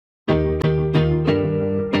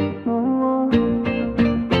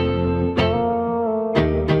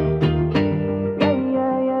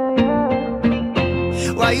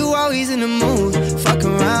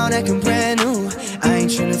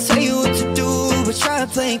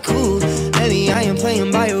play cool. Baby, I ain't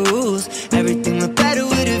playing by your rules. Everything look better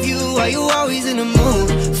with a view. Why you always in the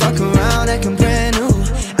mood? Fuck around, acting brand new.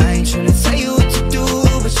 I ain't tryna tell you what to do,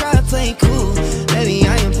 but try to play cool. Baby,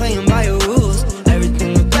 I ain't playing by your rules.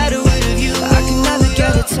 Everything look better with a view. I can never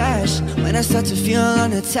get attached when I start to feel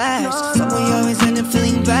unattached. Someone you always end up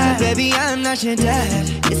feeling bad. Baby, I'm not your dad.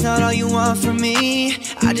 It's not all you want from me.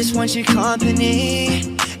 I just want your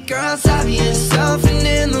company. Girl, stop being yourself and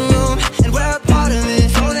in the room, and we're a part of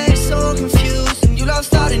it. Oh, they're so confused, and you love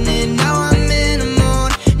starting it. Now I'm in the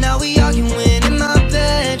mood. Now we arguing in my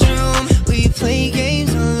bedroom. We play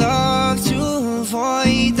games of love to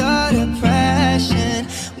avoid the depression.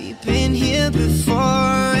 We've been here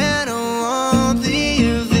before, and I won't be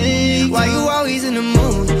a victim. Why you always in the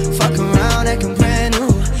mood? Fuck around, acting brand new.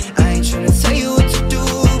 I ain't tryna tell you what to do,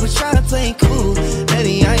 but try to play cool.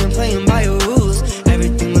 Baby, I ain't playing by your rules.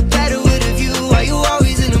 Everything look better with a view. Why you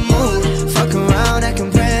always in the mood? Fuck around, acting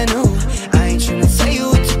brand new. I ain't tryna tell you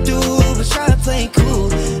what to do, but try to play cool.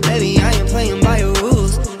 Baby, I ain't playing by your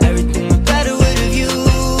rules. Everything look better with a view.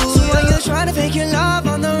 So why you trying to fake your love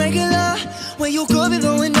on the regular, when you could be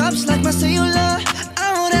blowing up just like my cellular?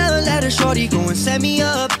 I won't ever let a shorty go and set me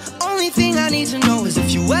up. Only thing I need to know is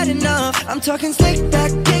if you wet enough. I'm talking slick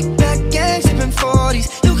back, kick back, gang, sipping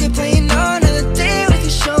 40s. You can play another day with your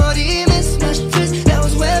shorty. Mismatched twist, that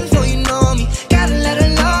was way before you know me. Gotta let her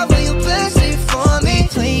love when you best it for me.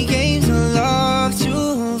 Play games of love to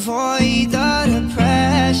avoid the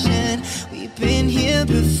depression. We've been here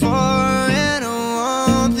before, and I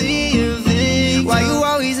won't be a victim. Why you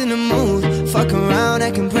always in the mood? Fuck around,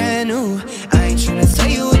 acting brand new. I ain't tryna tell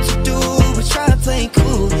you what to do, but try to play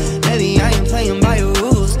cool. Baby, I ain't playing by your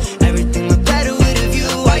rules. Everything look better with a view.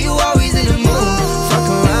 Why you always in the mood? Fuck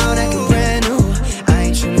around, acting brand new. I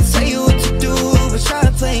ain't tryna tell you what to do, but try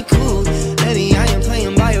to play cool. Baby, I ain't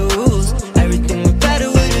playing by your rules. Everything look better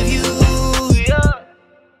with a view. Yeah.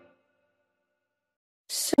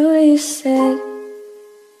 So you said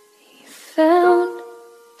you found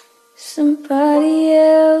somebody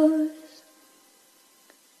else,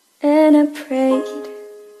 and I prayed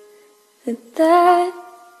that that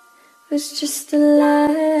was just a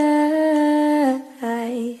lie.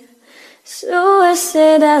 So I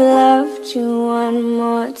said I loved you one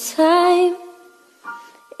more time,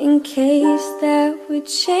 in case that would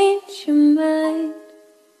change your mind.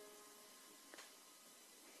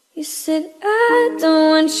 You said I don't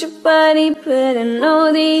want your body, but I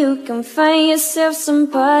know that you can find yourself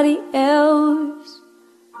somebody else.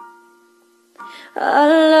 Our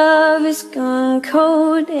love is gone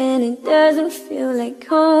cold, and it doesn't feel like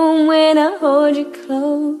home when I hold you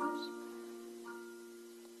close.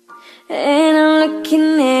 And I'm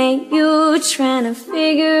looking at you, trying to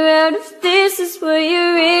figure out if this is what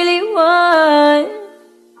you really want.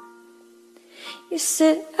 You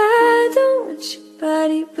said I don't want your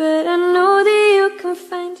body, but I know that you can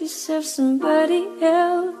find yourself somebody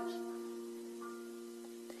else.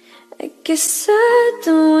 I guess I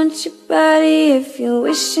don't want your body if you're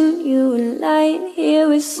wishing you were lying here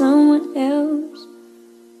with someone else.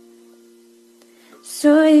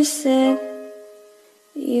 So you said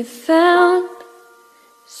you found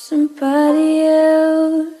somebody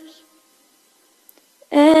else,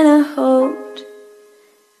 and I hoped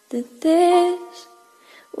that this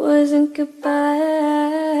wasn't goodbye.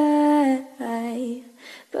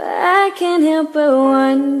 But I can't help but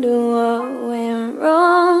wonder what went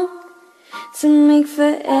wrong to make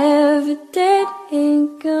forever dead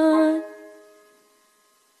and gone.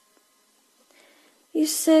 You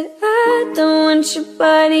said I don't want your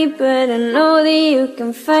body, but I know that you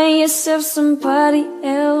can find yourself somebody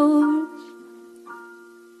else.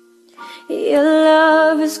 Your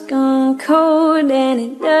love has gone cold, and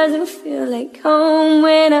it doesn't feel like home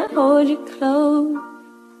when I hold you close.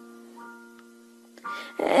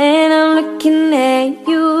 And I'm looking at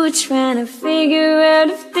you, trying to figure out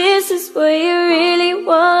if this is what you really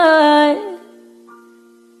want.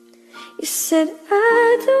 You said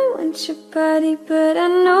I don't want your body, but I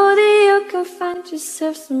know that you can find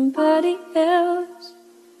yourself somebody else.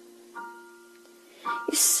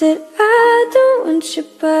 You said I don't want your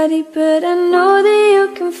body, but I know that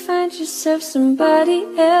you can find yourself somebody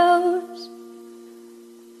else.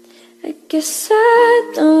 I guess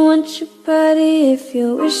I don't want your body if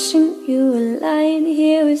you're wishing you were lying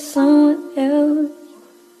here with someone else.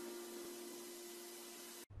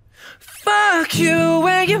 Fuck you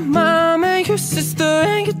and your mom and your sister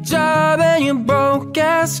and your job and your broke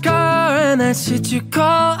ass car and that shit you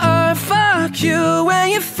call art. Fuck you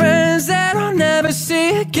and your friends that I'll never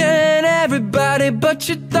see again. Everybody but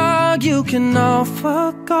your dog, you can all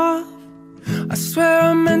fuck off. I swear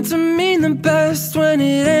I meant to mean the best when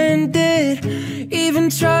it ended. Even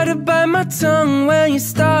tried to bite my tongue when you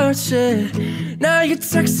started shit. Now you're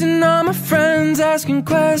texting all my friends, asking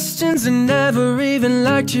questions, and never even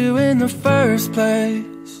liked you in the first place.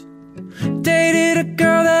 Dated a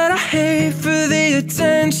girl that I hate for the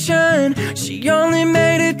attention. She only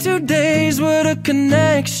made it 2 days with a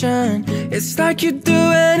connection. It's like you'd do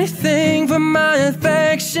anything for my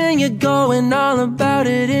affection. You're going all about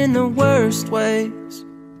it in the worst ways.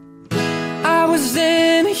 I was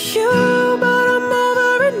into you, but I'm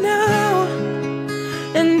over it now.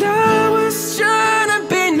 And I was trying to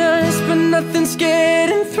be nice, but nothing's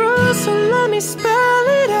getting through. So let me spell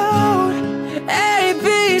it out. A,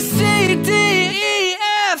 B, C, D, E,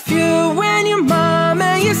 F, you and your mom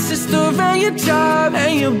and your sister and your job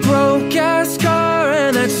and your broke-ass car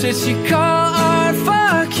and that shit you call art.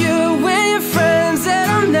 Fuck you and your friends that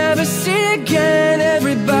I'll never see again.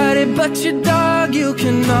 Everybody but your dog, you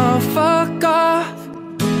can all fuck off.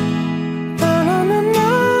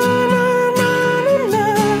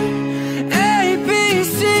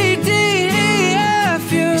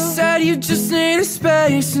 You just needed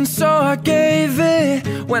space, and so I gave it.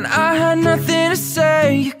 When I had nothing to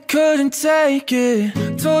say, you couldn't take it.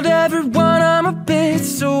 Told everyone I'm a bitch,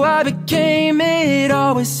 so I became it.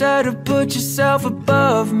 Always said to put yourself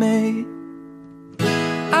above me.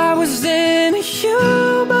 I was into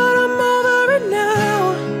you, but I'm over it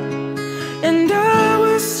now. And I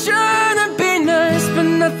was trying to be nice, but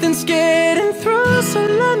nothing's getting through. So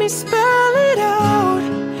let me spell it out.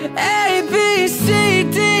 A, B, C,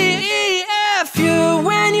 D, E, F, you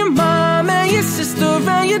and your mom and your sister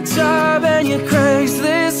and your job and your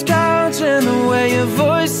Craigslist couch and the way your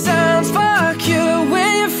voice sounds. Fuck you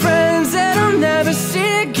and your friends that I'll never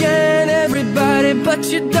see again. Everybody but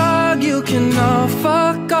your dog, you can all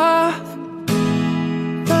fuck off.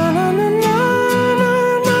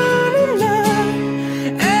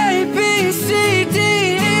 A, B, C, D,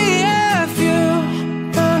 E, F, you.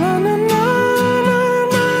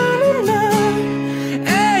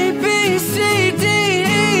 A, B, C, D,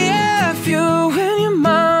 E, F, you and your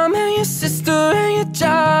mom and your sister and your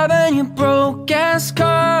job and your broke-ass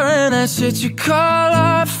car and that shit you call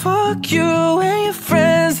art. Fuck you and your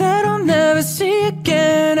friends that I'll never see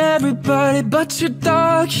again. Everybody but your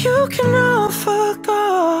dog, you can all fuck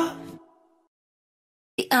off.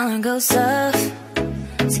 The alarm goes off,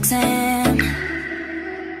 6 a.m.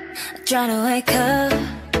 I try to wake up,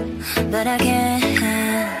 but I can't.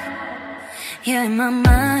 You're in my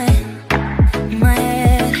mind, in my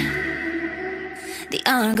head. The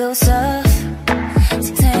alarm goes off,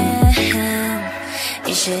 6 a.m.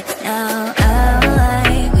 You should know our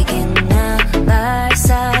life. We can now by our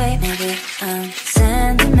side. Maybe I'm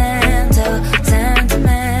sentimental,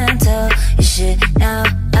 sentimental. You should know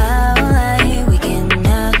our life. We can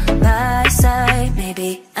now by our side.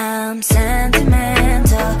 Maybe I'm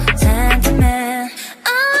sentimental, sentimental.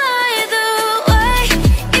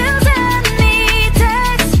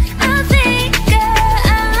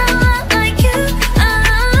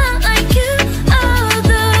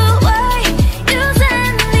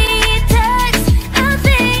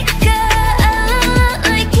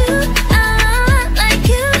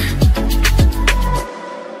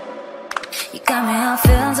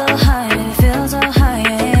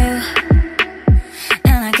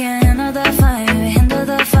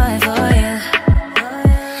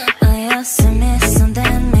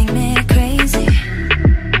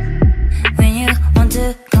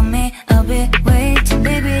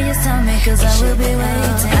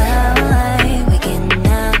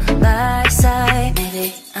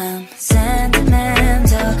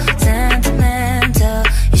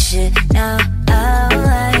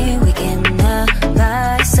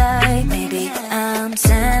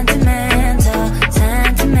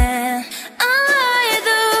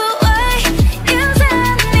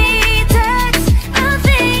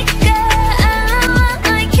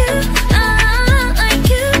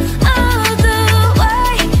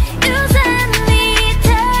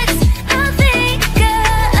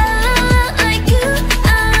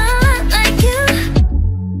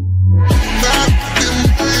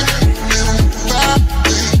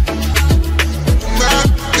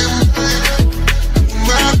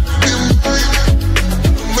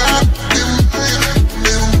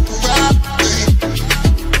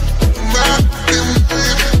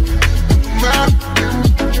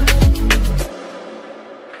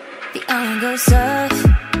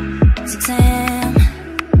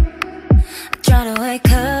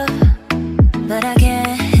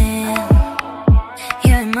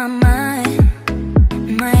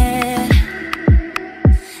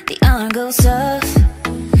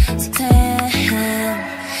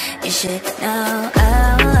 You should know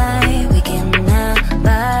I we can now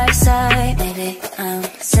by side. Maybe I'm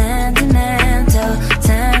sentimental,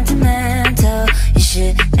 sentimental. You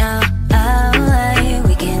should know I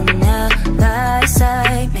we can now by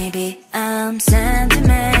side. Maybe I'm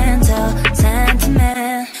sentimental,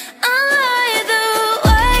 sentimental.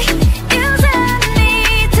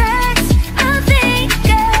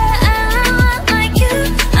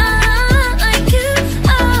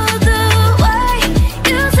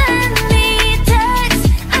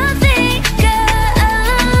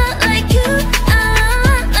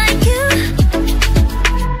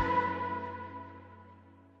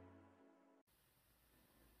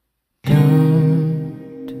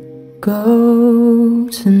 Go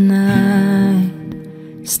tonight,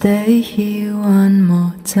 stay here one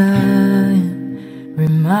more time.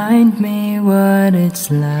 Remind me what it's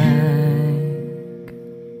like,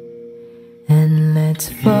 and let's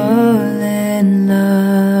fall in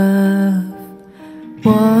love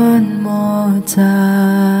one more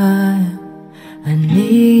time. I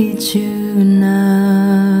need you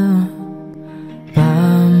now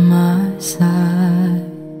by my side.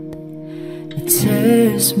 It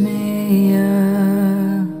tears me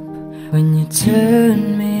up when you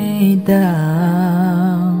turn me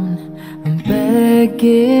down. I'm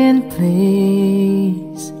begging,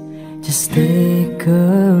 please, just stick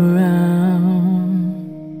around.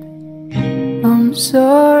 I'm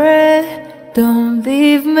sorry, don't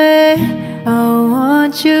leave me. I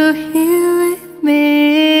want you here with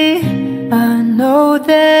me. I know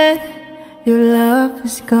that your love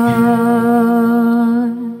is gone.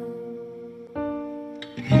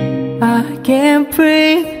 I can't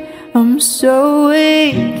breathe, I'm so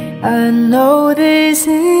weak. I know this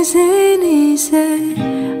isn't easy.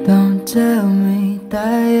 Don't tell me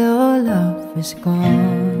that your love is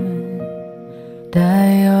gone, that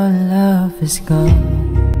your love is gone.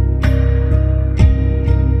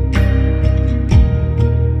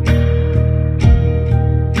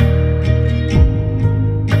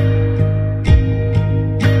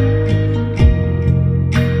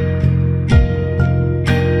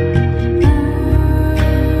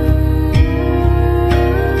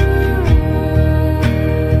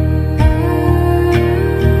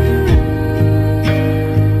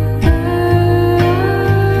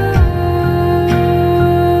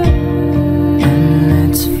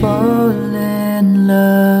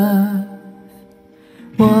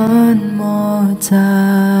 One more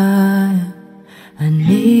time, I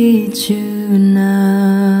need you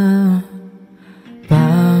now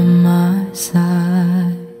by my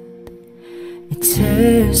side. It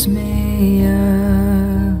tears me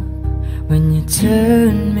up when you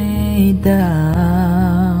turn me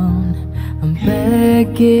down. I'm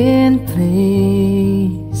begging,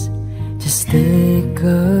 please, just stick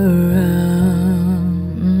around.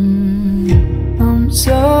 I'm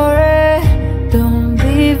sorry, don't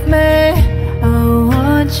leave me. I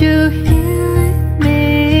want you here with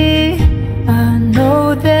me. I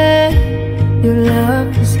know that your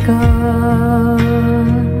love is gone.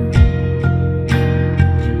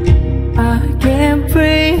 I can't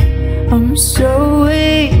breathe, I'm so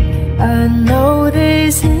weak. I know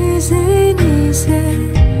this isn't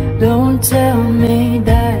easy. Don't tell me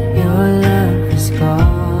that your love is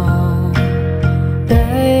gone,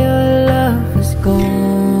 that your love is gone.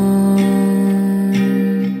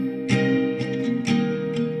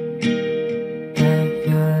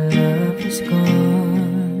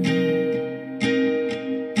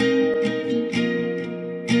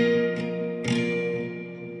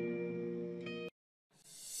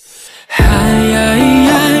 I'm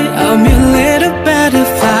your little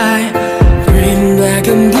butterfly. Green, black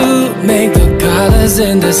and blue make the colors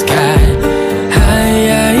in the sky.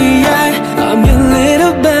 I'm your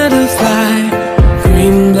little butterfly.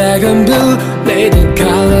 Green, black and blue make the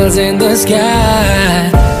colors in the sky.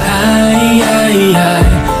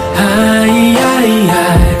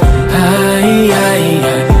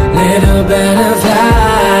 Little butterfly.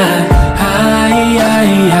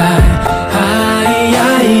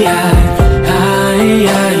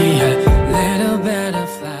 Little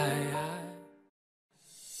butterfly.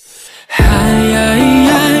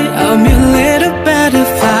 I'm your little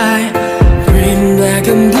butterfly. Green, black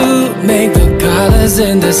and blue make the colors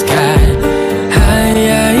in the sky. I'm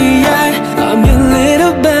your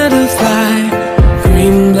little butterfly.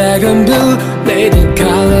 Green, black and blue make the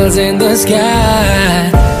colors in the sky.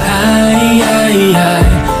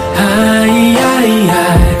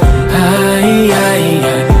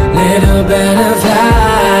 Little butterfly.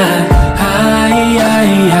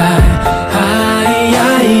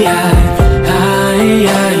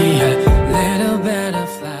 Little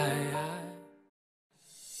butterfly.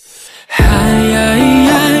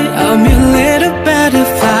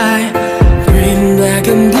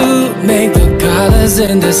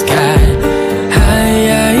 the sky.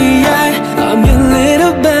 I'm your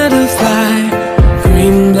little butterfly.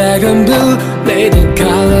 Green, black and blue, made the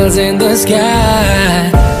colors in the sky.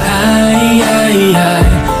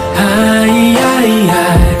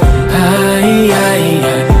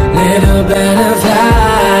 Little butterfly. Little butterfly.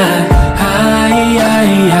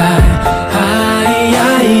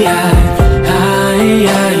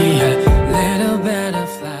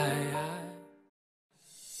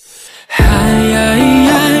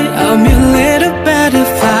 I'm your little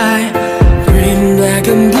butterfly. Green, black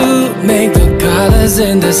and blue, make the colors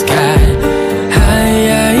in the sky.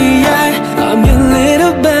 I'm your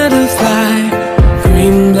little butterfly.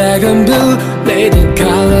 Green, black and blue, made the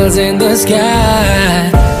colors in the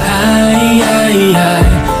sky.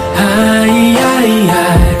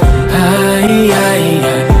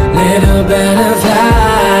 Little butterfly.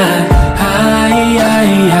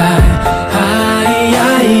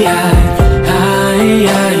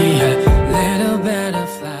 Little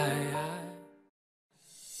butterfly.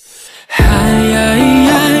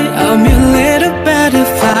 I'm your little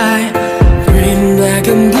butterfly. Green, black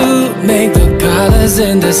and blue, make the colors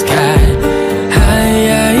in the sky.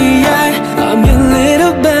 I'm your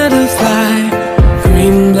little butterfly.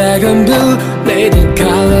 Green, black and blue, made the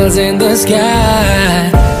colors in the sky.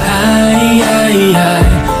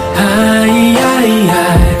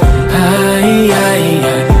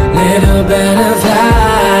 Little butterfly.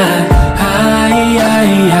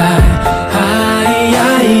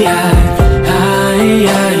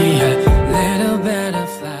 Little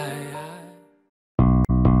butterfly.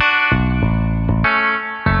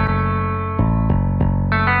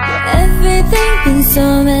 Everything been so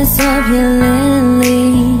messed up here lately.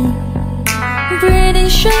 Pretty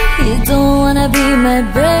sure you don't wanna be my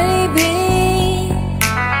baby.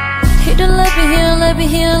 You don't let me here, let me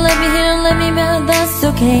here, let me here, let me know that's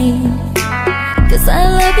okay. Cause I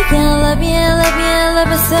love you, yeah, love you, yeah, love you, yeah,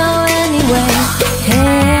 love you so anyway.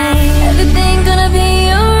 Hey, everything gonna be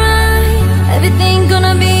alright. Everything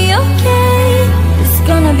gonna be okay. It's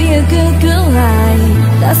gonna be a good, good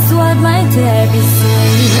life. That's what my daddy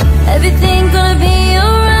said. Everything gonna be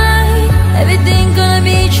alright. Everything gonna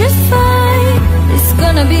be just fine. It's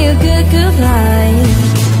gonna be a good, good life.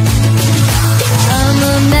 I'm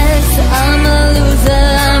a mess, I'm a loser,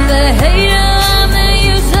 I'm the hater, I'm the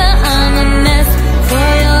user, I'm a mess. For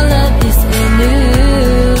your love is new.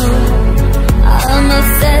 I'm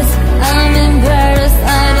obsessed, I'm embarrassed,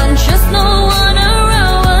 I don't trust no one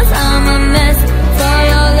around us. I'm a mess. For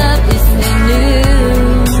your love is new.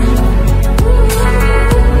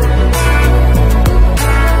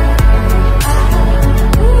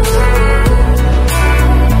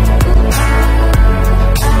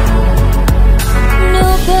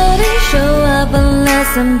 Nobody show up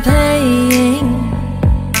unless I'm paying.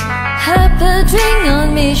 Have a drink on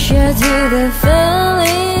me, share to the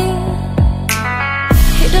feeling.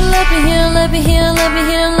 You don't let me here, let me here, let me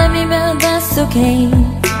here, let me know that's okay.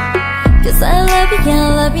 Cause I love you, yeah,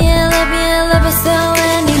 love you, yeah, love you, yeah, love you so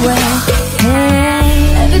anyway. Hey,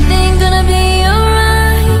 everything gonna be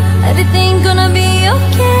alright. Everything gonna be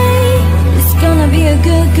okay. It's gonna be a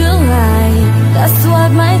good, good life. That's what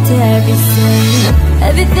my therapy said.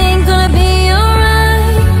 Everything gonna be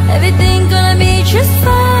alright. Everything gonna be just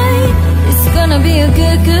fine. It's gonna be a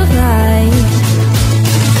good, good life.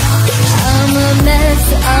 I'm a mess,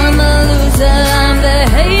 I'm a loser, I'm the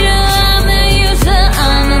hater, I'm the user,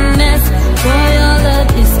 I'm a mess. For your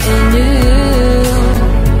love is new.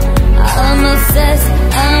 I'm obsessed,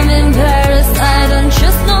 I'm embarrassed, I don't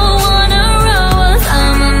trust no one around us.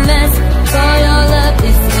 I'm a mess. For your love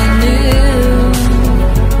is new.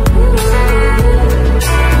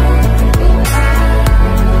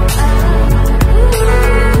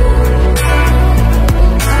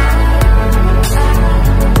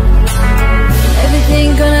 Everything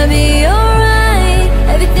gonna be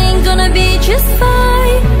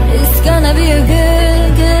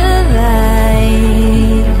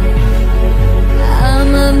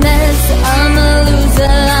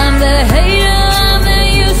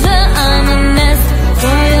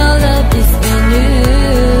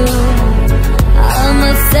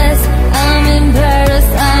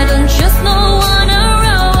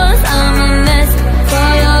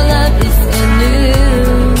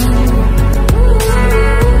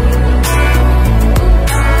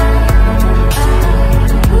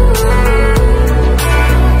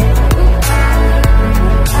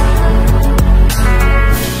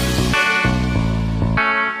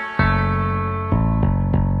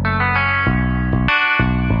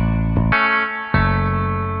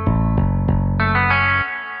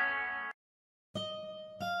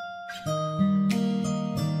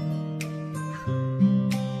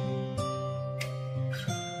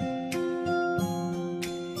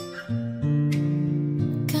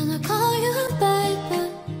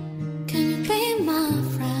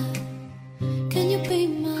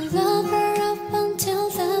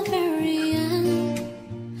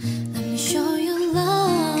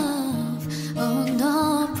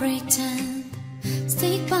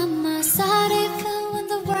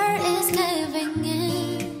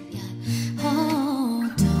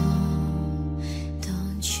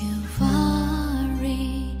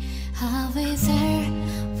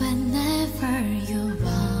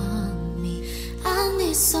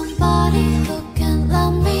somebody who can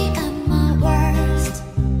love me at my worst.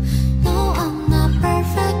 No, I'm not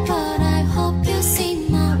perfect, but I hope you see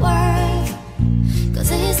my worth.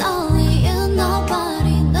 'Cause it's only you,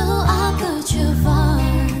 nobody knew I put you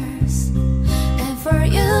first. And for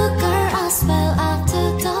you, girl, I spell out to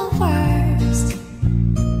the worst.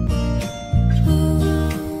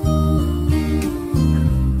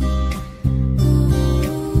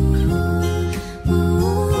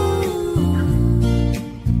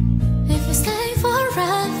 If you stay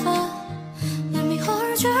forever, let me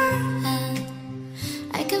hold your hand.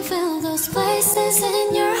 I can feel those places in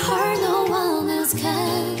your heart no one else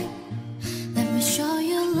can. Let me show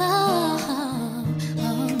you love,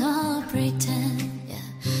 oh not pretend, yeah.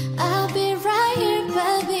 I'll be right here,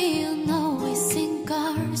 baby, you know we sink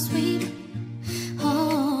our sweet.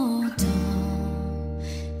 Oh,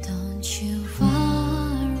 don't you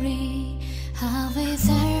worry, I'll be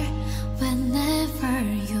there whenever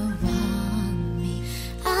you want me.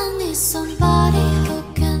 I need somebody who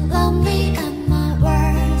can love me at my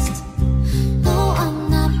worst. No, I'm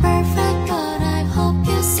not perfect, but I hope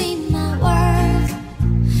you see my worth.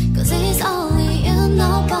 'Cause it's only you,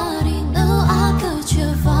 nobody knew I put you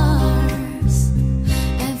first.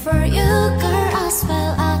 And for you, girl, I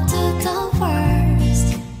spell out to the worst.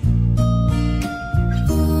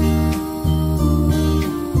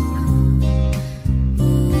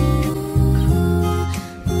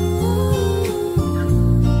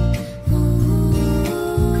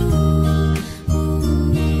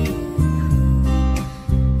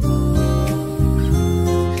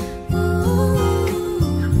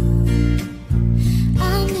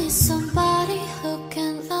 I need somebody who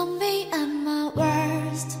can love me at my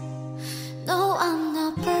worst. No, I'm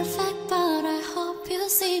not perfect, but I hope you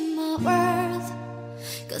see my worth.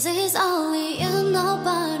 'Cause it's only you,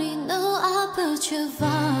 nobody knew I put you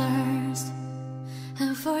first.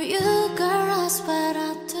 And for you, girl, I swear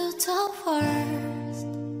I do the worst.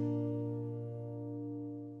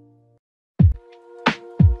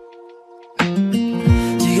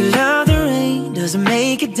 Do you love the rain? Does it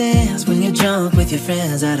make you dance when you're drunk with your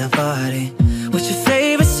friends at a party? What's your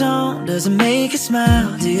favorite song? Does it make you smile?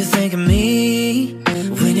 Do you think of me?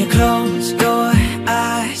 When you close your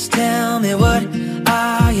eyes, tell me, what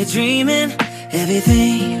are you dreaming?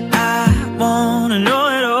 Everything I wanna know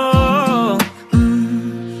it all.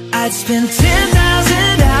 I'd spend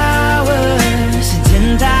 10,000 hours and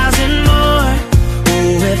 10,000 more.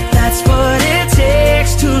 Oh, if that's what it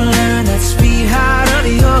takes to learn that sweetheart of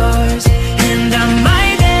yours. And I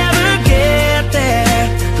might never get there,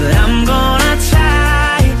 but I'm gonna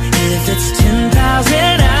try. If it's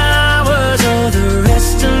 10,000 hours or the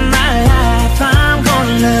rest of my life, I'm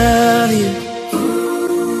gonna love you.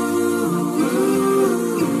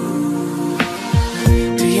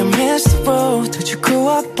 Do you miss the road that you grew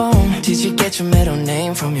up on? Did you get your middle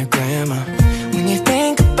name from your grandma? When you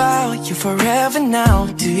think about you forever now,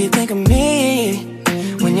 do you think of me?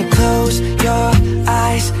 When you close your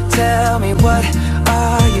eyes, tell me, what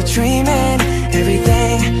are you dreaming?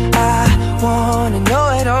 Everything I wanna know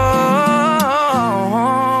it all.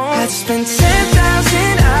 I'd spend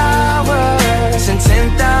 10,000 hours and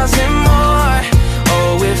 10,000 more.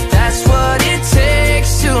 Oh, if that's what it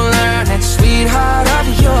takes to learn that sweetheart of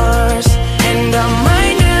yours. And I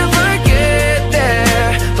might never get there,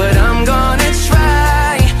 but I'm gonna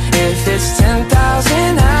try. If it's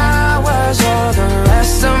 10,000 hours or the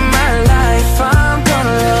rest of my life, I'm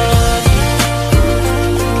gonna love you.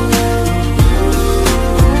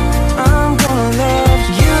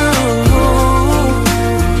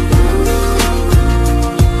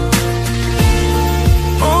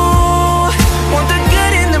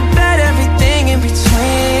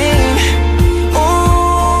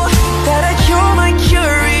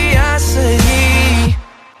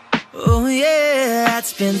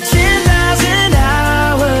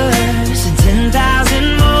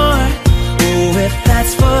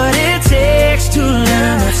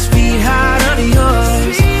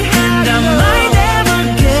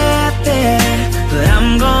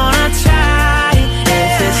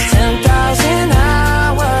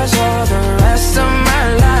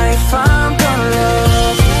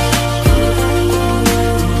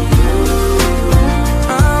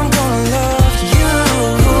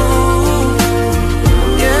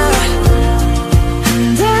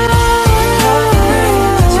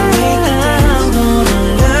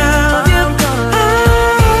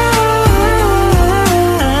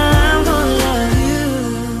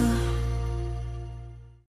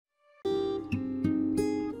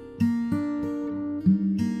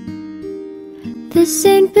 This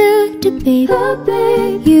ain't beauty,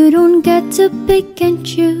 babe. You don't get to pick and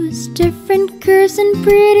choose different curves and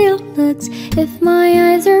pretty looks. If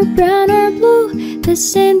my eyes are brown or blue,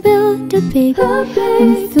 this ain't beauty, babe.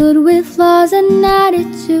 I'm filled with flaws and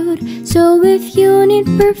attitude. So if you need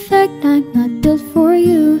perfect, I'm not built for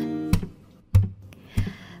you.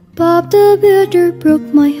 Bob the Builder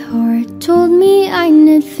broke my heart, told me I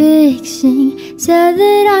need fixing, said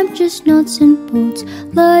that I'm just nuts and bolts,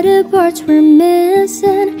 lot of parts were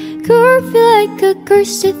missing. Curvy like a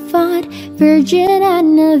crucified virgin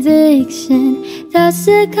and a vixen. That's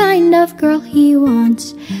the kind of girl he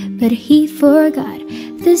wants, but he forgot.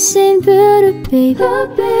 This ain't beauty, babe.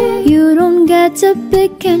 You don't get to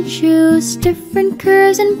pick and choose different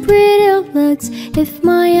curves and pretty looks. If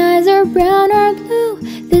my eyes are brown or blue,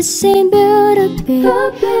 this ain't beauty, babe.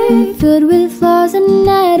 I'm filled with flaws and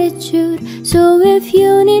attitude. So if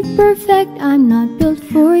you need perfect, I'm not built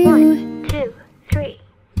for you. 1, 2, 3.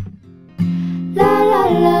 La la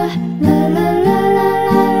la la la la la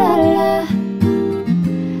la la.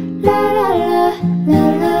 La la la la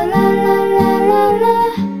la la la la la.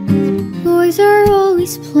 Boys are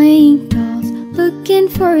always playing dolls, looking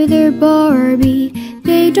for their Barbie.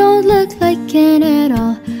 They don't look like Ken at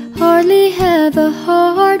all, hardly have a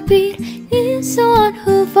heartbeat. Need someone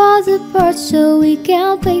who falls apart so we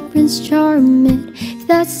can play Prince Charming.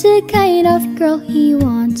 That's the kind of girl he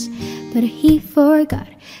wants, but he forgot.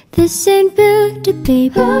 This ain't beauty,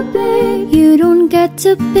 babe. You don't get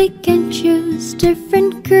to pick and choose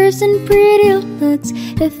different curves and pretty looks.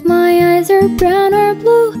 If my eyes are brown or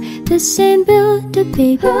blue, this ain't beauty,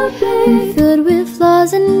 babe. I'm filled with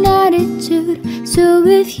flaws and attitude. So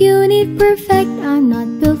if you need perfect, I'm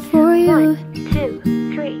not built for you. 1, 2,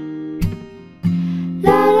 3.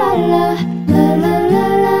 La la la la la la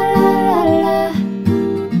la la la.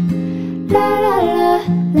 La la la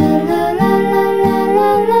la la la la la la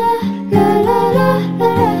la. La la la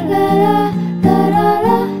la la la la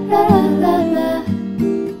la la la.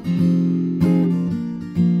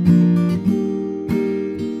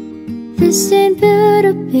 This ain't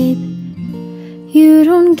beauty, babe. You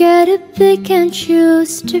don't get to pick and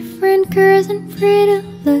choose different curves and pretty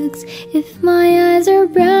looks. If my eyes are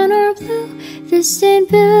brown or blue, this ain't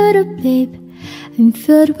beauty, babe. I'm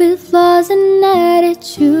filled with flaws and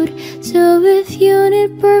attitude. So if you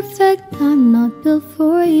need perfect, I'm not built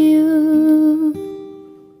for you.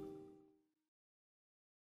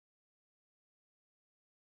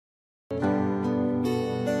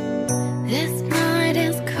 This night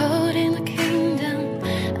is cold in the kingdom.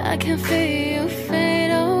 I can feel you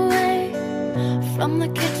fade away. From the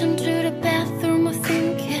kitchen to the bathroom, I'm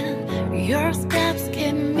thinking your steps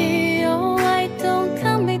keep me away. Don't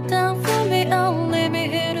cut me down for me, I'll leave me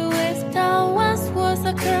here to waste. I once was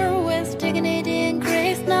a girl with dignity and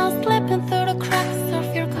grace, now slipping through the cracks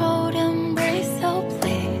of your cold embrace. So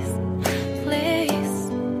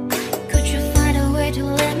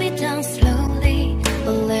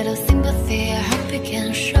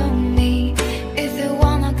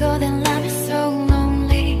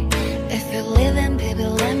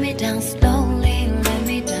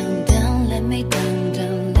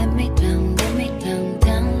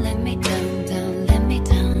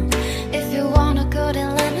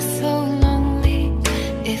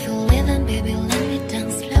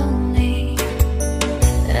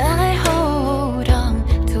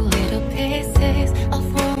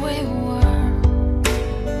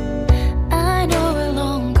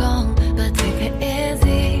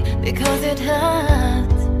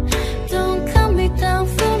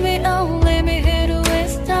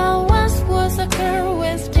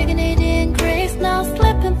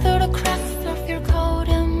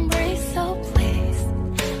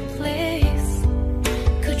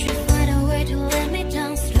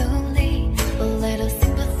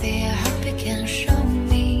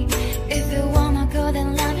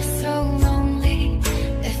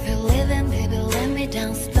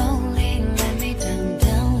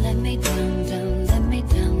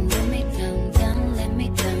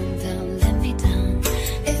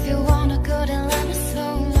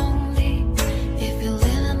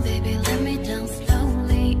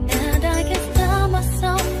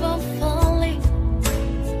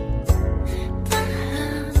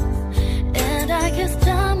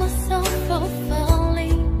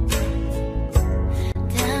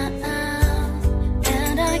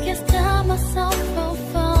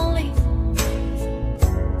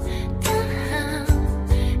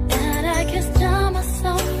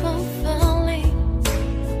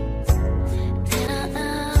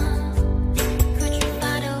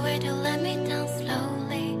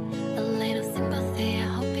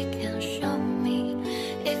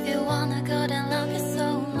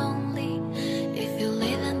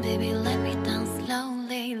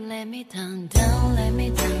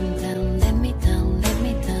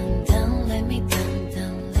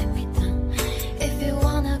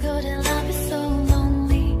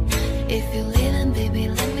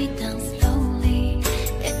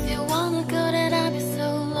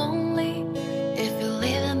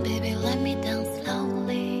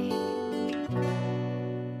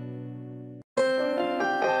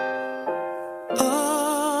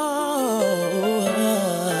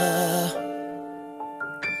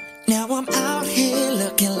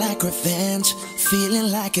take revenge.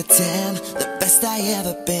 Feeling like a 10, the best I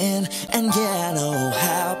ever been. And yeah, I know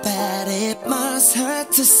how bad it must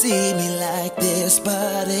hurt to see me like this,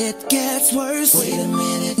 but it gets worse. Wait a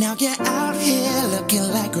minute, now you're out here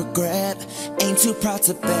looking like regret. Ain't too proud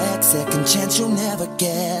to beg, second chance you'll never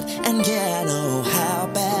get. And yeah, I know how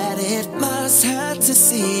bad it must hurt to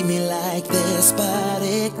see me like this, but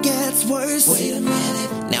it gets worse. Wait a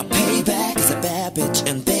minute, now payback is a bad bitch,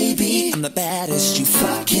 and baby, I'm the baddest. You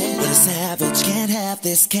fucking with a savage, can't have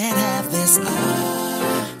this, can't have this.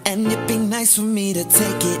 And it'd be nice for me to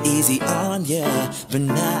take it easy on ya, but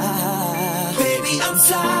nah. Baby, I'm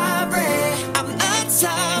sorry, I'm not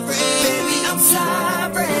sorry. Baby, I'm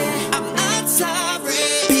sorry, I'm not sorry.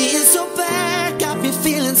 Being so bad got me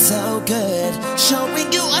feeling so good,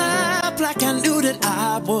 showing you up like I knew that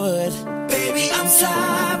I would. Baby, I'm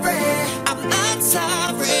sorry, I'm not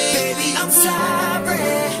sorry. Baby, I'm sorry,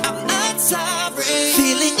 I'm not sorry.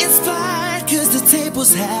 Feeling inspired cause the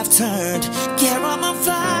tables have turned. Yeah, I'm on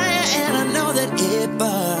fire and I know that it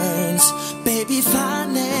burns. Baby,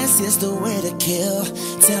 fineness is the way to kill.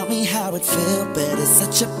 Tell me how it feel, but it's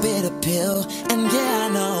such a bitter pill. And yeah, I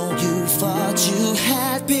know you thought you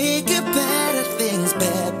had bigger, better things,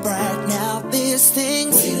 but right now this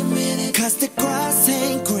thing's. Wait a minute, cause the grass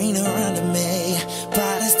ain't greener under me.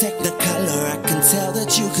 Bright as Technicolor, I can tell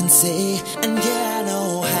that you can see. And yeah, I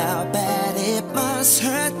know how bad it must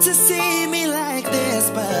hurt to see me like this,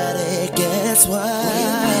 but it gets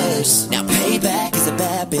worse. Now payback is a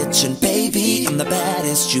bad bitch, and baby, I'm the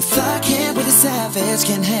baddest. You fucking with a savage,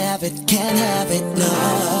 can't have it, can't have it, no.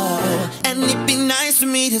 And it'd be nice for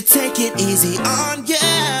me to take it easy on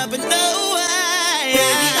ya, but no way.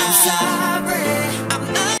 Baby, I'm sorry, I'm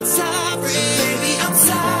not sorry. Baby, I'm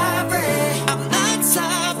sorry, I'm not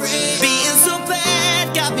sorry. Being so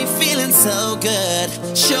bad got me feeling so good,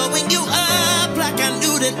 showing you up like I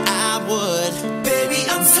knew that I would. Baby,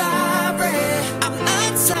 I'm sorry, I'm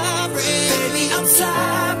not sorry. Baby, I'm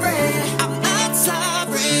sorry, I'm not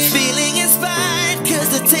sorry. Feeling inspired cause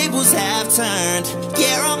the tables have turned.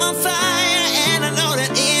 Yeah, I'm on fire and I know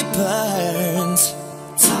that it burns.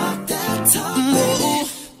 Talk that talk, baby.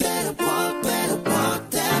 Better walk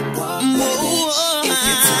that walk, baby. If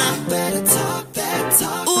you talk, better talk that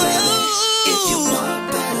talk, baby. If you walk,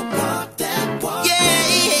 better walk that walk,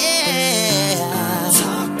 yeah.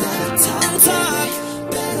 Talk that talk, baby.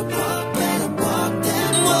 Better walk that walk,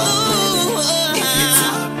 baby. If you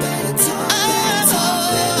talk, better talk that talk,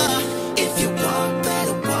 baby. If you walk,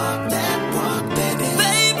 better walk that walk, baby.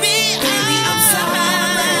 Baby, I'm sorry,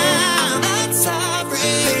 I'm not sorry.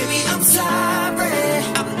 Baby, I'm sorry,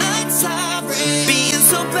 I'm not sorry. Being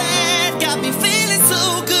so bad got me feeling so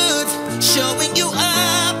good, showing you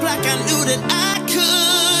up like I knew that I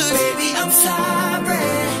could. Baby, I'm sorry,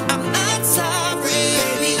 I'm not sorry.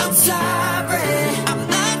 Baby, I'm sorry, I'm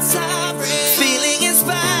not sorry. Feeling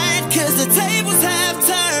inspired cause the tables have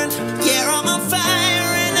turned. Yeah, I'm on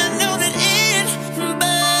fire and I know that it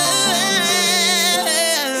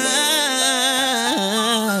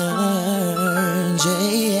burns,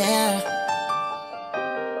 yeah.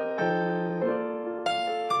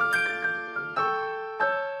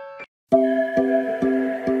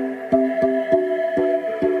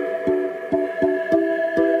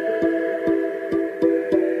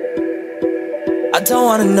 I don't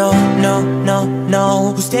wanna know,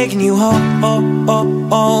 no, who's taking you home,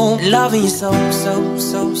 loving you so,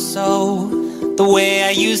 the way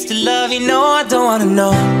I used to love you. No, I don't wanna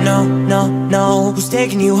know, no, who's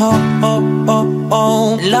taking you home,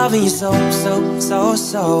 loving you so,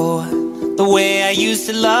 the way I used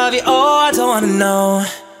to love you. Oh, I don't wanna know.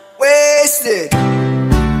 Wasted.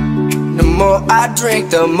 The more I drink,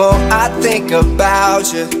 the more I think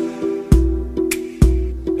about you.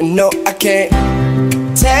 No, I can't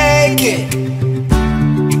take it.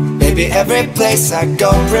 Baby, every place I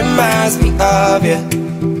go reminds me of you.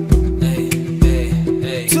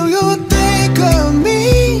 Do you think of me,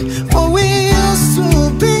 what we used to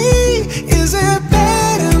be? Is it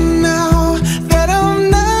better now that I'm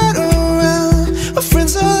not around? My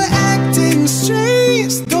friends are acting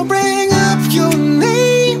strange, don't bring up your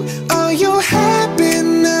name. Are you happy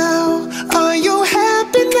now? Are you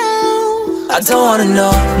happy now? I don't wanna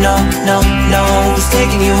know, no, who's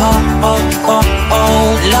taking you home,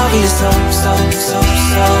 loving you so,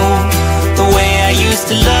 the way I used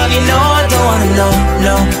to love you. No, I don't wanna know,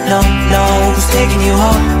 no, who's taking you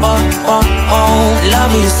home,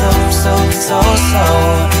 loving you so,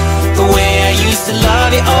 the way I used to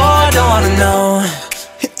love you. Oh, I don't wanna know.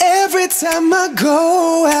 Every time I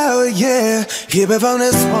go out, yeah, hear it from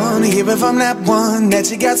this one, hear it from that one,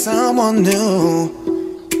 that you got someone new.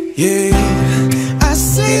 Yeah, I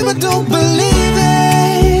see I don't believe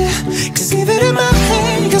it. Cause even in my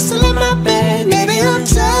head, you're still in my bed. Maybe I'm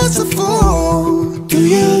just a fool. Do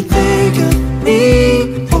you think of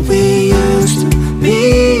me, what we used to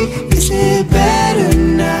be? Is it better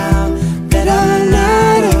now that I'm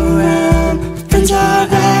not around? Friends are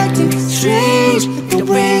acting strange, don't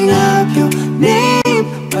bring up your name.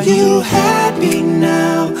 Are you happy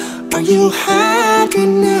now? Are you happy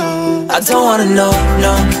now? I don't wanna know,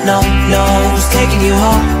 no, no, no, who's taking you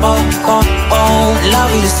home, oh, oh, oh.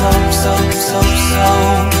 Love you so, so, so, so.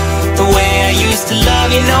 The way I used to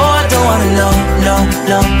love you, no, I don't wanna know, no,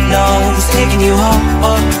 no, no, who's taking you home,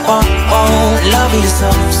 oh, oh, oh. Love you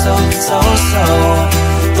so, so, so, so.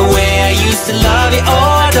 The way I used to love you,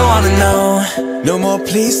 oh, I don't wanna know. No more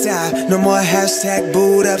please stop, no more hashtag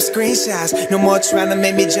booed up screenshots. No more trying to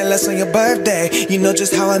make me jealous on your birthday. You know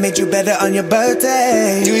just how I made you better on your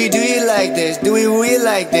birthday. Do you like this? Do we really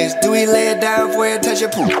like this? Do we lay it down for you, touch your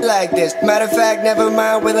poop like this? Matter of fact, never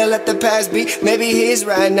mind whether let the past be. Maybe he's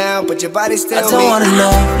right now, but your body's still me. I don't wanna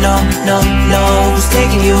know, no, no, no, who's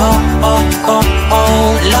taking you home, oh, oh,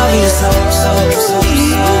 oh. Love you so, so, so,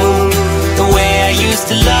 so. The way I used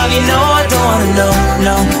to love you, no, I don't wanna know,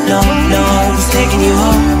 no, no, no, who's taking you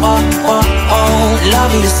home, oh, oh, oh.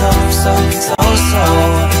 Love you so, so, so, so.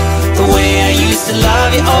 The way I used to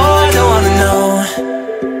love you, oh, I don't wanna know.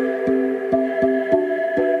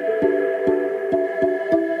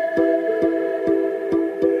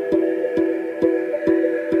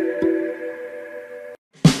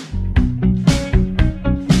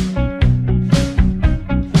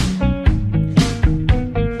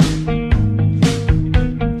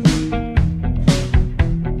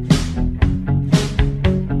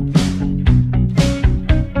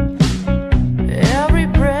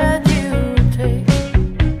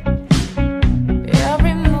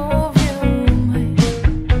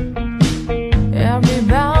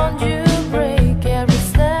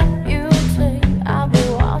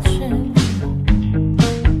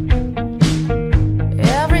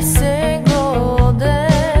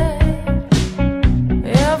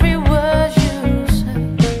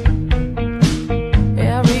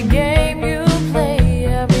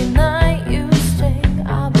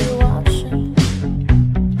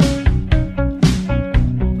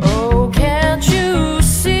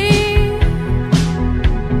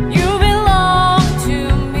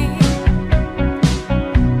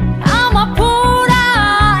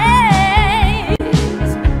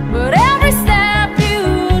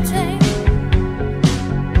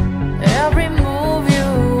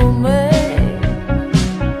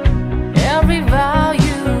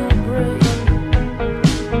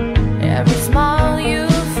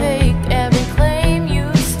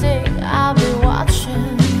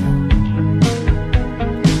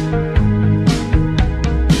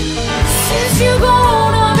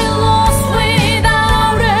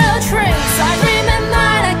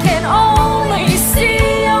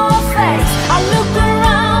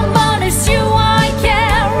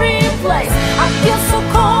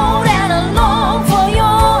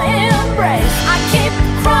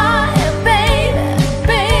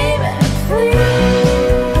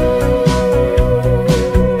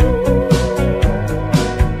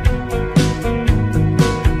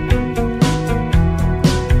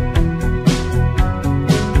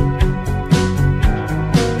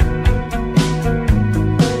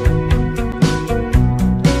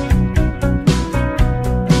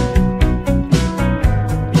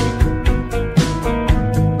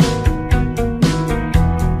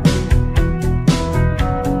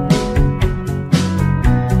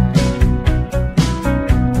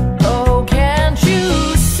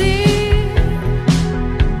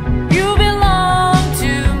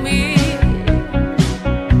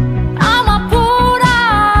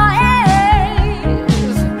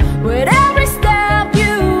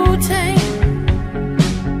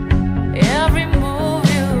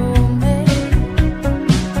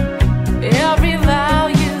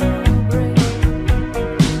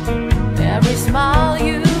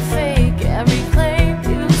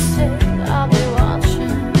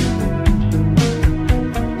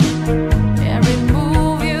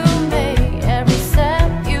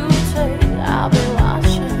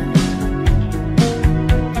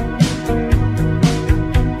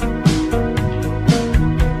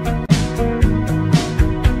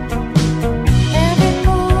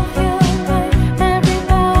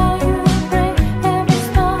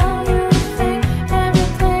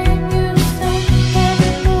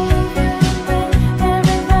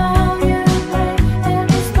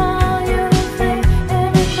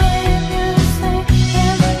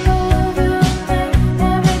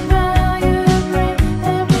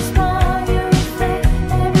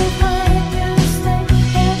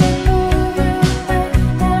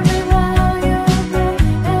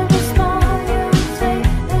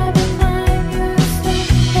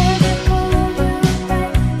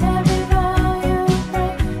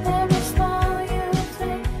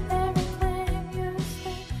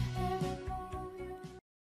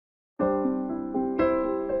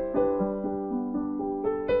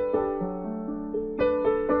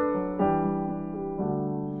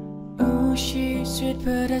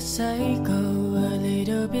 a psycho, a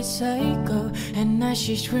little bit psycho. And now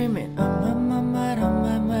she's screaming, I'm on my mind, on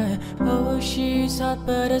my mind. Oh, she's hot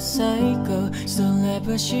but a psycho, still left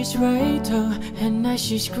but she's right, oh. And now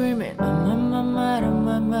she's screaming, I'm on my mind, on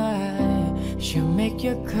my mind. She'll make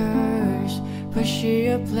you curse, but she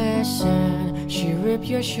a blessing. She rip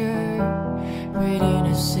your shirt within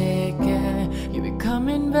a second. You be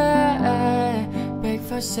coming back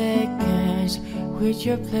for seconds with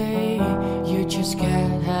your play. You just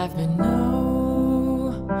can't have me,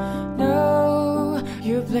 no, no.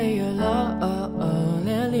 You play along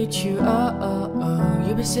and lead you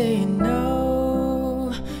you be saying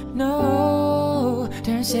no, no,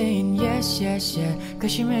 then saying yes, yes, yeah,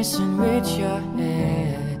 cause she messing with your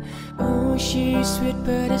head. Oh, she's sweet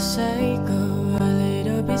but a psycho, a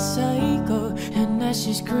little bit psycho. And now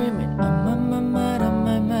she's screaming, I'm on my mind, on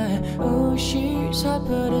my mind. Oh, she's hot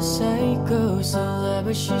but a psycho, so loud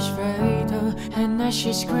but she's right, oh. And now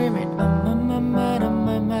she's screaming, I'm on my mind, on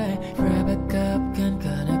my mind. Grab a cup, kinda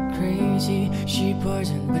crazy. She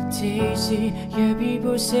poison but tasty. Yeah,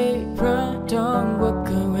 people say run, don't walk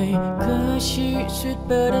away, cause she's sweet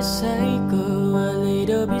but a psycho, a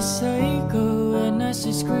little bit psycho. And now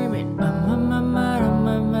she's screaming, I'm on my mind, on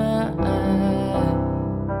my mind.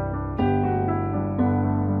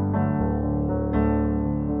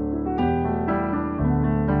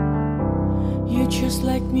 You're just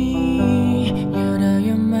like me, you're out of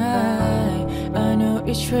your mind. I know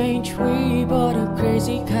it's strange, we bought a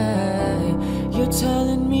crazy kind. You're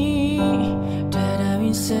telling me that I'm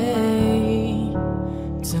insane.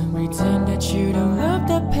 Don't pretend that you don't love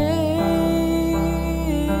the pain.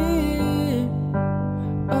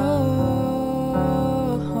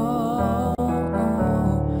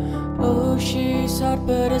 Oh, she's hot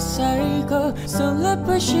but a psycho, so love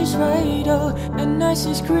but she's right, oh. And now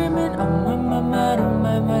she's screaming, I'm on my mind, on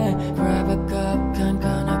my mind. Grab a cup,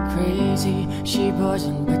 kinda crazy. She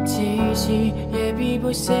poison but tasty. Yeah,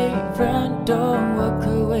 people say run, don't walk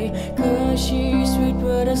away, cause she's sweet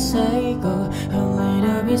but a psycho, a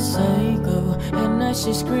little bit psycho. And now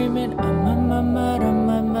she's screaming, I'm on my mind, on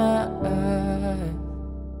my mind.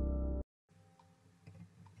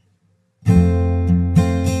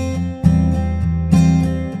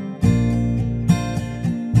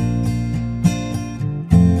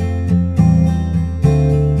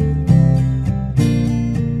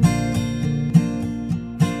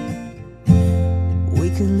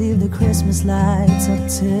 Christmas lights up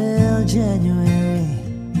till January.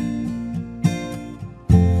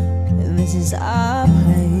 This is our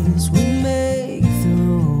place, we make the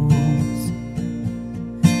rules.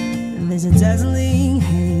 There's a dazzling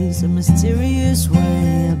haze, a mysterious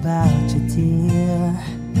way about you, dear.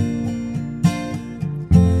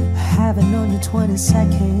 Haven't known you 20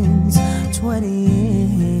 seconds, 20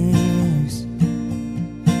 years.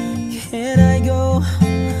 Can I go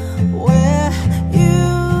where you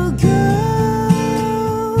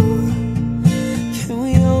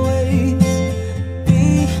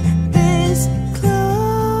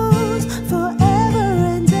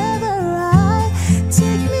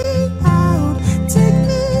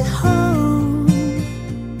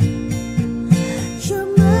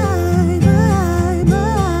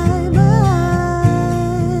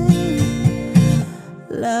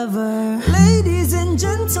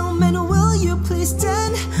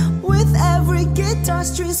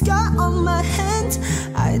strings got on my hand?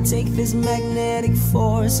 I take this magnetic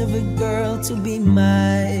force of a girl to be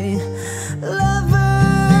my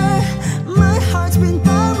lover. My heart's been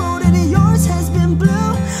borrowed and yours has been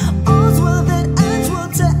blue. All's well that ends well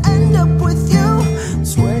to end up with you.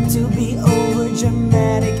 Swear to be over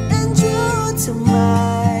dramatic and true to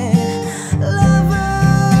my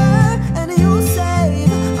lover. And you'll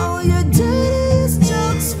save all your dirtiest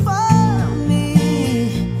jokes for me.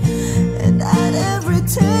 And at every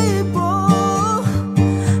table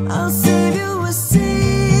I'll save you a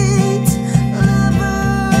seat.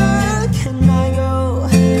 Lover, can I go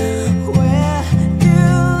where you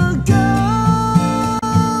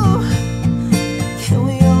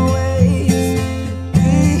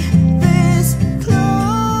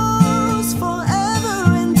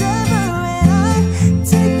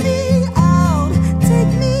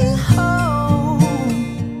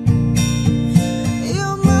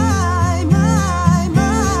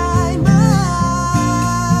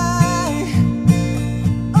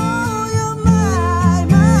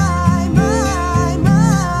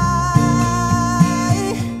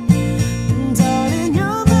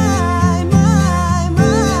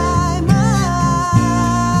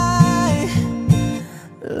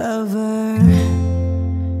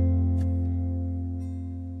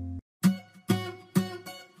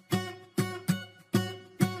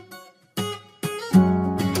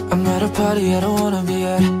party I don't wanna be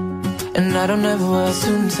at, and I don't ever wear a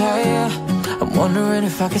suit and tie, yeah. I'm wondering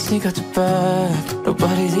if I can sneak out the back.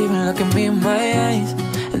 Nobody's even looking me in my eyes.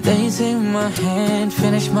 And then you take my hand,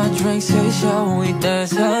 finish my drink, say shall we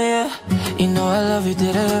dance, hell yeah. You know I love you,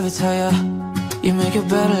 did I ever tell ya? You make it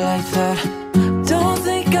better like that. Don't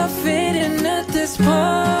think I fit in at this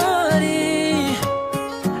party.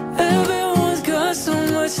 Everyone's got so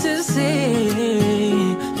much to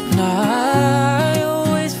say. Nah, I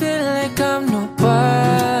always feel like I'm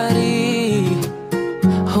nobody.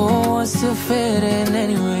 Who wants to fit in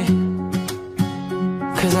anyway?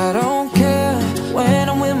 Cause I don't care when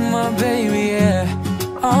I'm with my baby, yeah.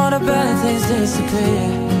 All the bad things disappear,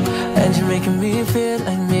 and you're making me feel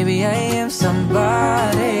like maybe I am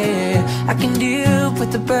somebody. I can deal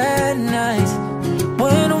with the bad nights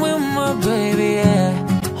when I'm with my baby, yeah.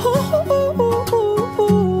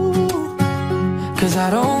 Cause I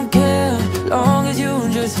don't care, long as you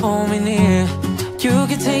just hold me near. You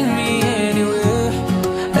can take me anywhere,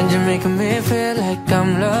 and you're making me feel like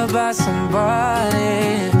I'm loved by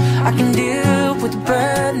somebody. I can deal with the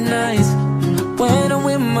bad nights when I'm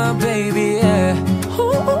with my baby, yeah.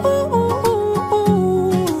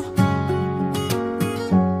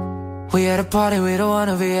 We at a party we don't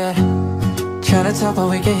wanna be at, tryna talk but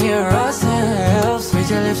we can hear ourselves.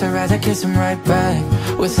 Reach your lips and rise, I kiss them right back.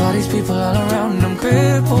 With all these people all around, I'm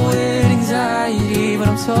crippled with anxiety, but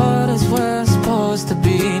I'm told it's where I'm supposed to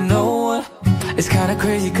be. No, it's kinda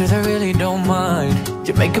crazy cause I really don't mind.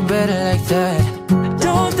 You make it better like that.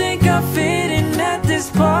 Don't think I fit in at this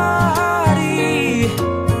party.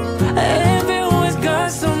 Everyone's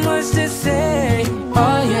got so much to say.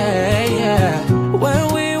 Oh yeah, yeah.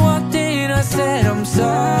 When we walked in I said I'm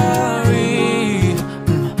sorry,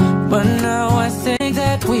 but now I think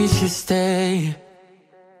that we should stay.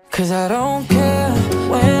 Cause I don't care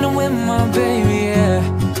when I'm with my baby, yeah.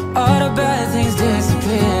 All the bad things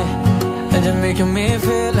disappear, and you're making me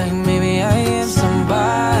feel like maybe I am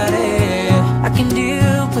somebody. I can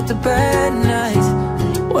deal with the bad nights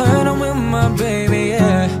when I'm with my baby,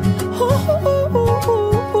 yeah.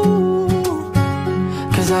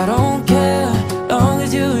 Cause I don't care, long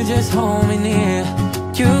as you just hold me near.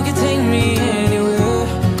 You can take me anywhere,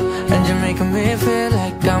 and you're making me feel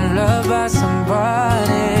like I'm loved by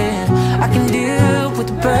somebody. I can deal with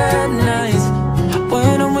the bad nights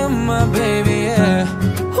when I'm with my baby, yeah.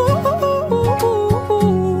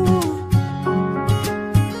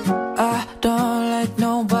 I don't like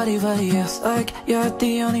nobody but you, like you're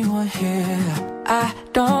the only one here. I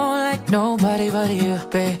don't like nobody but you,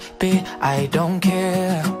 baby, I don't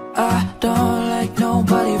care. I don't like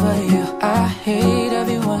nobody but you, I hate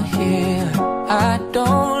everyone here. I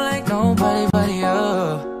don't like nobody but you,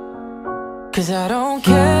 cause I don't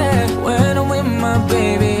care when I'm with my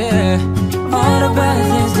baby, yeah. All the bad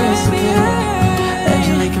things disappear, and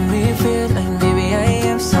you're making me feel like maybe I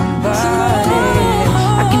am somebody.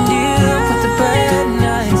 I can deal with the bad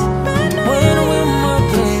nights when I'm with my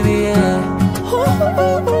baby, yeah.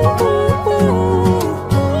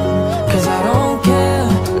 Cause I don't care,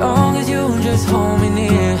 long as you just hold me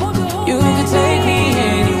near. You can take me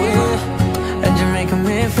anywhere, and you're making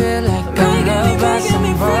me feel like I'm loved by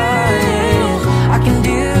somebody. I can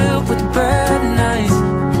deal with the bad nights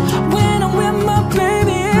when I'm with my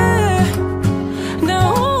baby, yeah. No,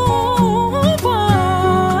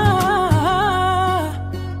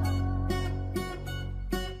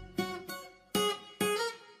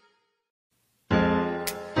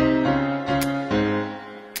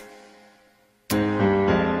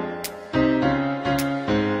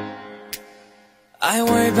 I ain't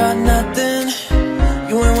worried about nothing,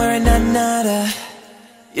 you ain't worried not nada.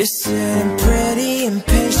 You're sitting pretty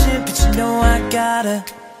impatient, but you know I gotta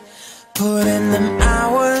put in them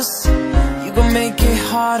hours, you gon' make it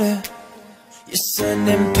harder. You're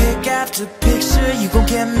sending pic after picture, you gon'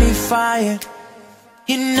 get me fired.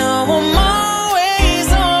 You know I'm always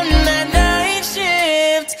on that night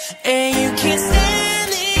shift, and you can't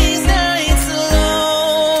stand these nights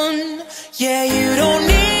alone. Yeah, you don't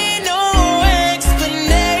need no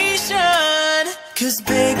explanation, cause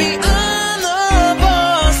baby I'm the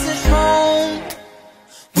boss at home.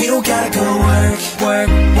 We don't gotta go to work, work,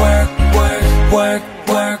 work, work, work,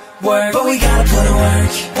 work, work, but we gotta put in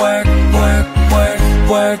work, work, work, work,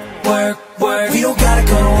 work, work, work. We don't gotta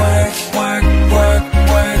go to work, work, work,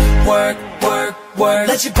 work, work, work, work.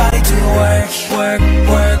 Let your body do the work, work,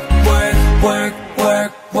 work, work, work,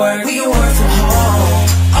 work, work. We can work from home,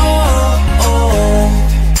 oh, oh.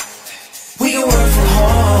 We can work from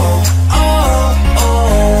home, oh,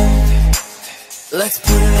 oh. Let's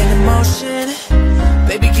put it into motion,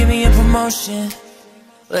 baby, give me a promotion.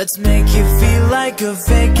 Let's make it feel like a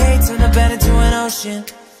vacate, turn a bed into an ocean.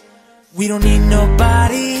 We don't need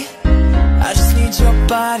nobody, I just need your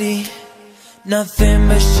body. Nothing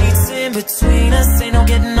but sheets in between us, ain't no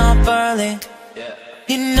getting off early.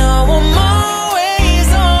 You know I'm always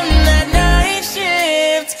on that night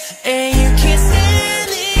shift, and you can't stand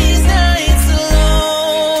these nights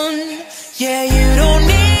alone. Yeah, you don't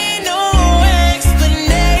need no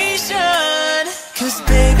explanation, 'cause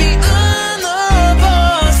baby I'm the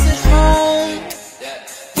boss at home.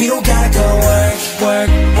 We don't gotta go work, work,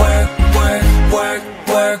 work, work, work,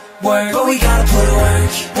 work, work, but we gotta put in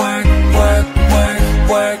work, work, work, work,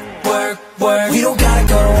 work, work, work. We don't gotta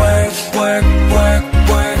go to work, work, work,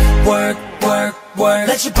 work, work, work, work.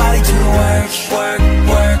 Let your body do the work, work,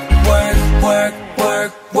 work, work, work, work,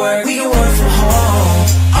 work. We can work from home,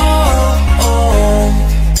 oh, oh.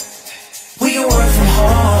 We can work from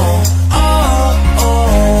home, oh,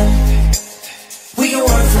 oh. We can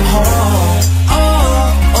work from home, oh,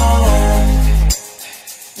 oh.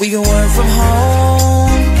 We can work from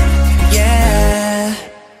home, yeah.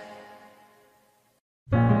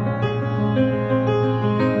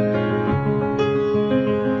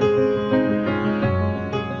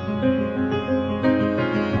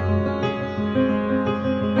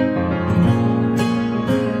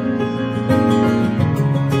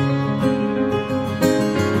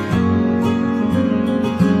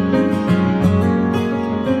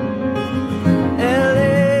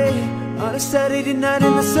 Saturday night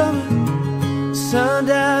in the summer,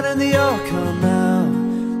 sundown and they all come out.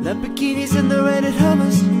 Lamborghinis and the rented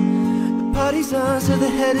Hummers, the party's on so they're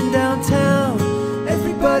heading downtown.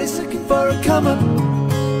 Everybody's looking for a come up,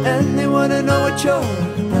 and they wanna know what you're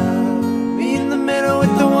about. Me in the middle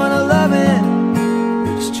with the one I love it,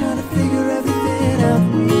 we're just trying to figure everything out.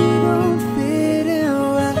 We don't fit in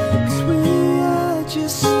well, 'cause we are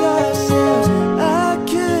just ourselves. I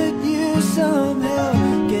could use some help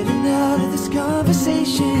getting out of this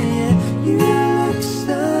conversation, yeah. You look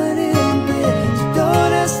stunning, yeah, so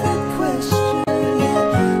don't ask that question, yeah.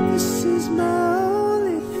 This is my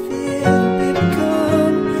only fear, baby,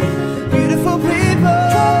 come. Beautiful people,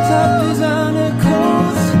 top designer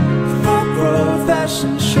clothes, front row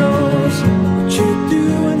fashion shows. What you do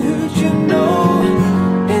and who'd you know?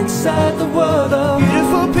 Inside the world of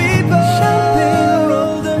beautiful people, champagne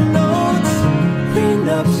rolled up notes, cleaned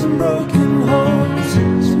up some broken homes,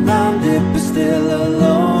 surrounded but still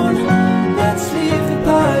alone. Let's leave the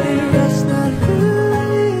party, that's not who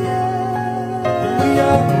we are. We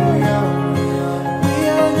are, we are, we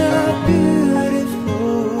are not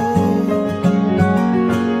beautiful.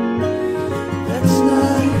 That's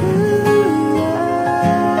not who we are.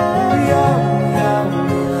 We are, we are,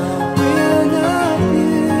 we are not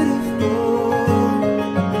beautiful.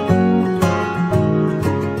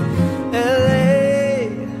 LA,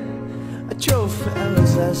 I drove for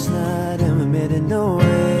hours last night and we made it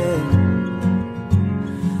nowhere.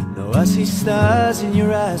 No, I see stars in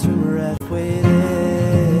your eyes when we're halfway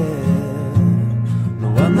there. No,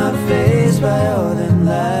 I'm not fazed by all them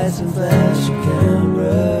lights and flashy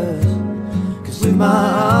cameras, 'cause with my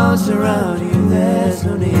arms around you there's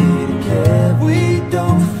no need to care. We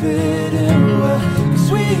don't fit in well, 'cause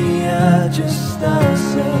we are just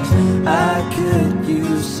ourselves. I could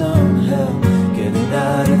use some help getting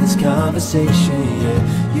out of this conversation, yeah.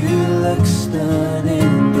 You look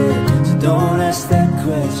stunning, yeah, so don't ask that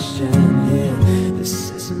question, yeah. This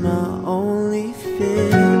is my only fear,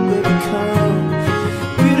 baby, come.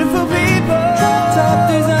 Beautiful people, top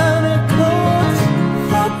designer clothes,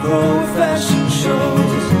 front row fashion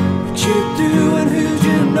shows. What you do and who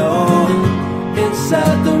you know?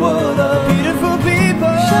 Inside the world of beautiful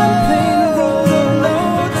people, champagne rolled up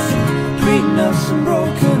loads, clean up some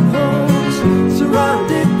broken homes,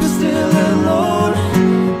 surrounded but still alone.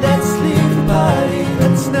 Let's leave the party,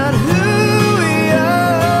 that's not who we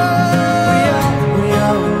are. We are, we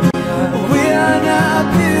are, we are, we are not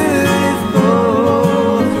beautiful.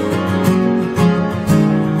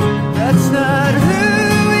 That's not who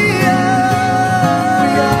we are.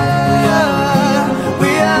 We are,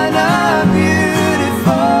 we are not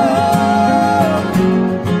beautiful.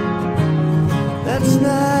 That's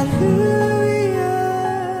not who we are.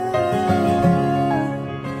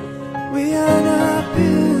 We are not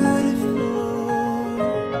beautiful.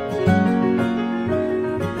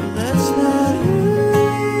 That's not who we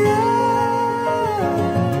are.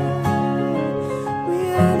 We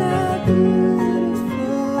are not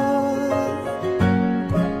beautiful.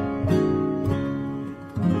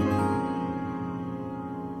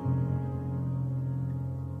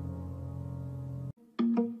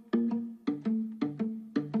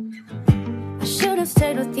 I should have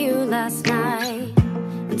stayed with you last night.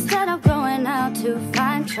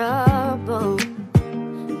 trouble.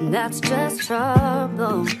 That's just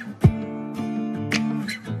trouble.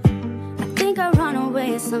 I think I run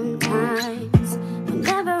away sometimes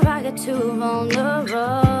whenever I get too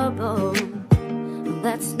vulnerable.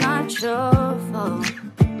 That's not your fault.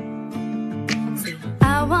 See,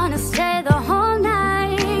 I wanna stay the whole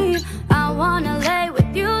night. I wanna lay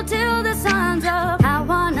with you till the sun's up. I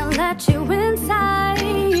wanna let you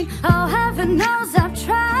inside. Oh, heaven knows I've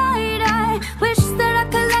tried. I wish that I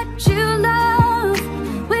could let you love.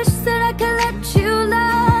 Wish that I could let you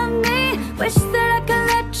love me. Wish that I could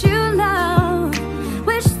let you love.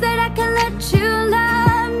 Wish that I could let you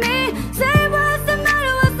love me. Say what's the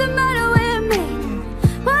matter, what's the matter with me?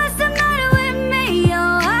 What's the matter with me?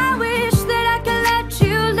 Oh, I wish that I could let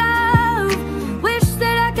you love. Wish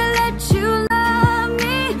that I could let you love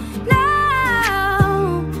me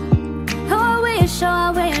now. Oh, I wish, oh,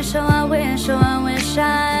 I wish, oh, I wish, oh, I wish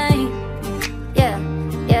yeah,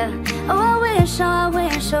 yeah. Oh, I wish, oh, I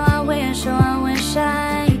wish, oh, I wish, oh, I wish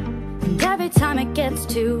And every time it gets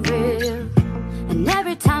too real, and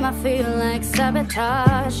every time I feel like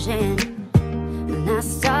sabotaging, and I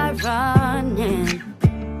start running.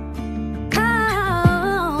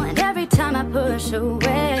 Oh, and every time I push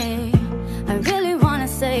away, I really wanna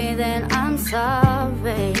say that I'm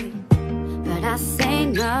sorry, but I say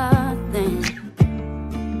nothing.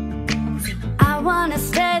 I wanna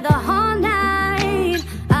stay the whole night.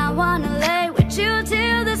 I wanna lay with you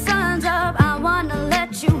till the sun's up. I wanna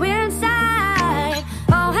let you inside.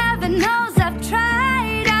 Oh, heaven knows I've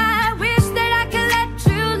tried. I wish that I could let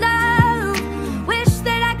you love. Wish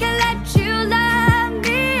that I could let you love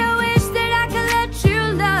me. I wish that I could let you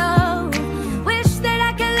love. Wish that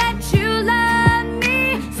I could let you love me.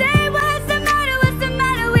 Say what's the matter, what's the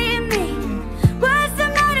matter with me? What's the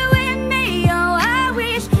matter with me? Oh, I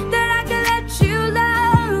wish that I could let you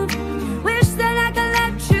love. Wish that I could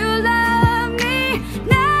let you love me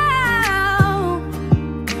now.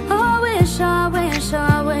 Oh, I wish, oh, I wish, oh,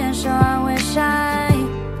 I wish, oh, I wish oh,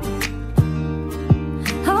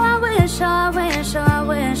 I wish, oh, I wish, oh, I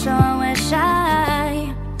wish, oh, I wish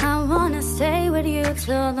I wanna stay with you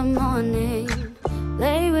till the morning,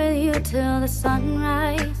 lay with you till the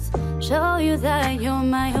sunrise, show you that you're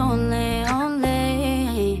my only,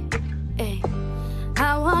 only. Ay.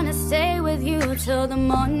 I wanna stay with you till the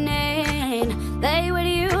morning, lay with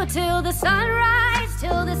you till the sunrise,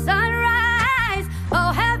 till the sunrise.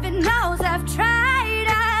 Oh, heaven knows I've tried.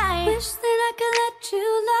 I wish that I could let you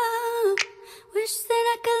love. Wish that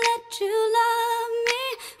I could let you love me.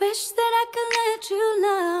 Wish that I could let you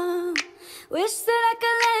love. Wish that I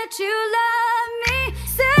could let you love me.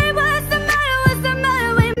 Say what's the matter, what's the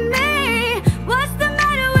matter with me? What's the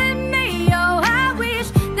matter with me? Oh, I wish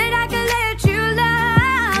that I could let you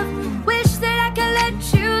love. Wish that I could let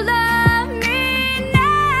you love me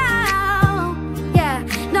now. Yeah,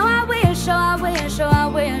 no, I wish, oh, I wish, oh, I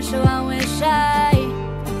wish, oh, I wish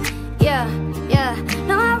yeah, yeah.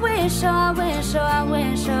 No, I wish, oh, I wish, oh, I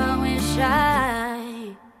wish, oh, I wish